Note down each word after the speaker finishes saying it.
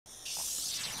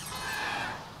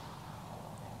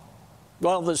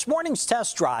Well, this morning's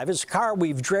test drive is a car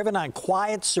we've driven on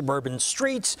quiet suburban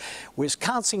streets,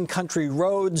 Wisconsin country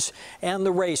roads, and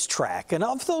the racetrack. And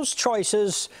of those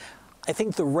choices, I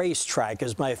think the racetrack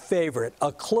is my favorite.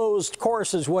 A closed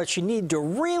course is what you need to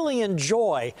really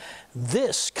enjoy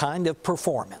this kind of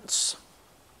performance.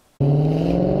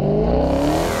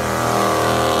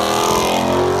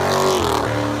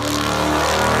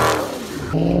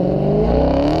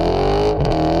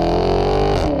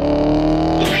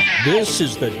 This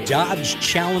is the Dodge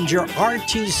Challenger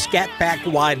RT Scatback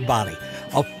Widebody,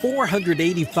 a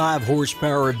 485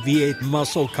 horsepower V8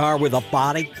 muscle car with a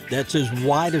body that's as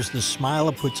wide as the smile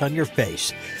it puts on your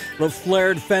face. The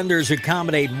flared fenders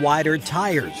accommodate wider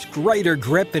tires, greater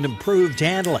grip, and improved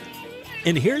handling.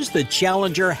 And here's the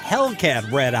Challenger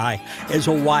Hellcat Red Eye as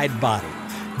a widebody.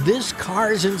 This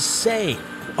car is insane.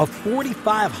 A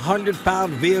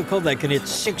 4,500-pound vehicle that can hit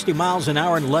 60 miles an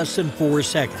hour in less than 4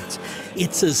 seconds.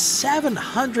 It's a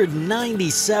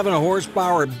 797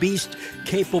 horsepower beast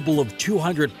capable of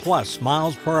 200+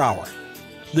 miles per hour.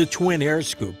 The twin air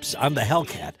scoops on the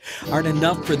Hellcat aren't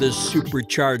enough for this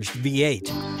supercharged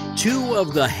V8. 2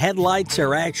 of the headlights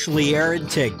are actually air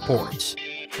intake ports.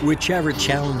 Whichever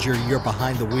Challenger you're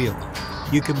behind the wheel,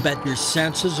 you can bet your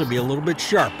senses will be a little bit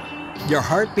sharper, your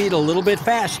heartbeat a little bit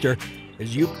faster,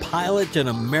 as you pilot an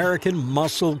American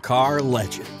muscle car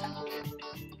legend.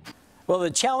 Well,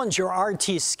 the Challenger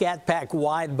RT Scatback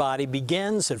Widebody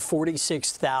begins at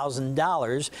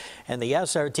 $46,000, and the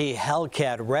SRT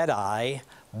Hellcat Red Eye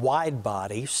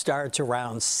Widebody starts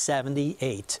around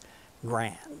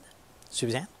 $78,000.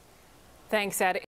 Suzanne? Thanks, Ed.